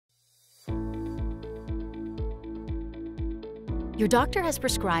Your doctor has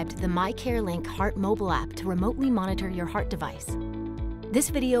prescribed the MyCareLink Heart mobile app to remotely monitor your heart device. This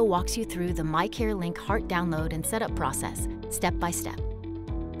video walks you through the MyCareLink Heart download and setup process, step by step.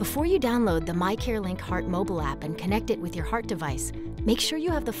 Before you download the MyCareLink Heart mobile app and connect it with your heart device, make sure you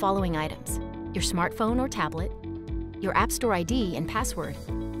have the following items: your smartphone or tablet, your App Store ID and password,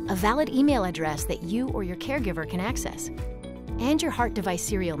 a valid email address that you or your caregiver can access, and your heart device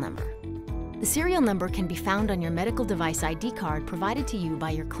serial number. The serial number can be found on your medical device ID card provided to you by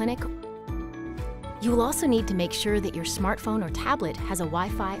your clinic. You will also need to make sure that your smartphone or tablet has a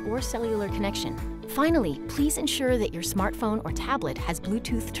Wi-Fi or cellular connection. Finally, please ensure that your smartphone or tablet has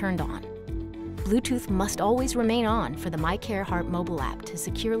Bluetooth turned on. Bluetooth must always remain on for the MyCare Heart mobile app to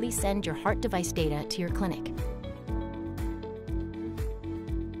securely send your heart device data to your clinic.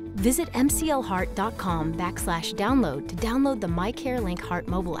 Visit mclheart.com/download to download the MyCareLink Heart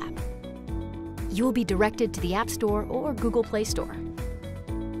mobile app. You will be directed to the App Store or Google Play Store.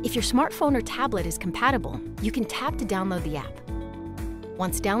 If your smartphone or tablet is compatible, you can tap to download the app.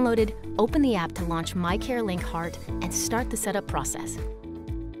 Once downloaded, open the app to launch MyCareLink Heart and start the setup process.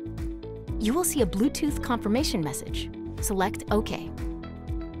 You will see a Bluetooth confirmation message. Select OK.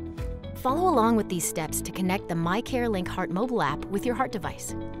 Follow along with these steps to connect the MyCareLink Heart mobile app with your heart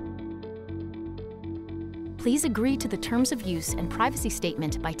device. Please agree to the terms of use and privacy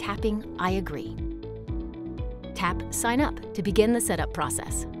statement by tapping I agree. Tap Sign Up to begin the setup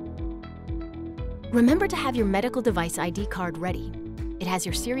process. Remember to have your medical device ID card ready. It has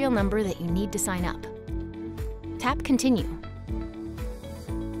your serial number that you need to sign up. Tap Continue.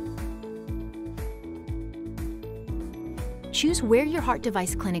 Choose where your heart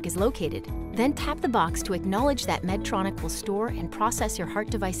device clinic is located, then tap the box to acknowledge that Medtronic will store and process your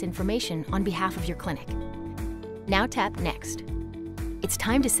heart device information on behalf of your clinic. Now tap Next. It's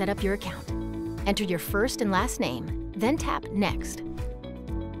time to set up your account. Enter your first and last name, then tap Next.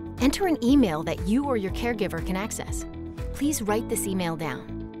 Enter an email that you or your caregiver can access. Please write this email down.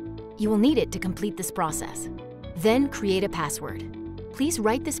 You will need it to complete this process. Then create a password. Please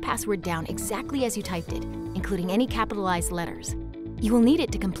write this password down exactly as you typed it, including any capitalized letters. You will need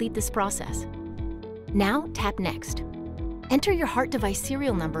it to complete this process. Now tap Next. Enter your heart device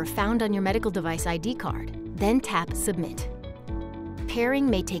serial number found on your medical device ID card, then tap Submit. Pairing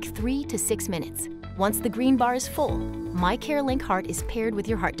may take 3 to 6 minutes. Once the green bar is full, MyCareLink Heart is paired with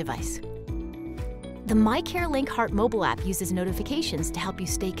your heart device. The MyCareLink Heart mobile app uses notifications to help you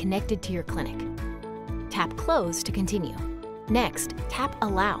stay connected to your clinic. Tap Close to continue. Next, tap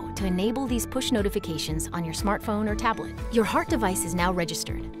Allow to enable these push notifications on your smartphone or tablet. Your heart device is now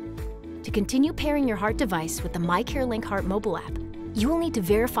registered. To continue pairing your heart device with the MyCareLink Heart mobile app, you will need to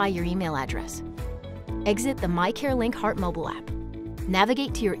verify your email address. Exit the MyCareLink Heart mobile app.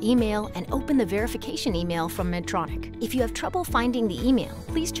 Navigate to your email and open the verification email from Medtronic. If you have trouble finding the email,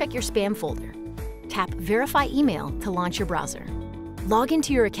 please check your spam folder. Tap Verify Email to launch your browser. Log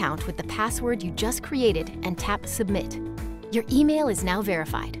into your account with the password you just created and tap Submit. Your email is now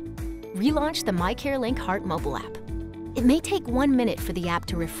verified. Relaunch the MyCareLink Heart mobile app. It may take 1 minute for the app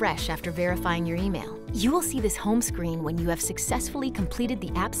to refresh after verifying your email. You will see this home screen when you have successfully completed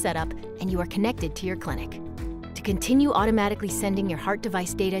the app setup and you are connected to your clinic. To continue automatically sending your heart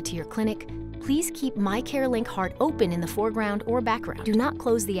device data to your clinic, please keep MyCareLink Heart open in the foreground or background. Do not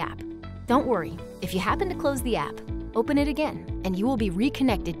close the app. Don't worry, if you happen to close the app, open it again and you will be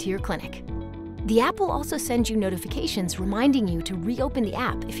reconnected to your clinic. The app will also send you notifications reminding you to reopen the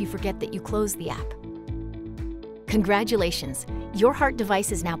app if you forget that you closed the app. Congratulations! Your heart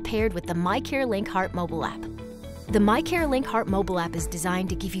device is now paired with the MyCareLink Heart mobile app. The MyCareLink Heart mobile app is designed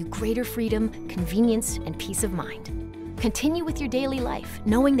to give you greater freedom, convenience, and peace of mind. Continue with your daily life,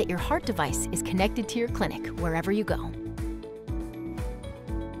 knowing that your heart device is connected to your clinic wherever you go.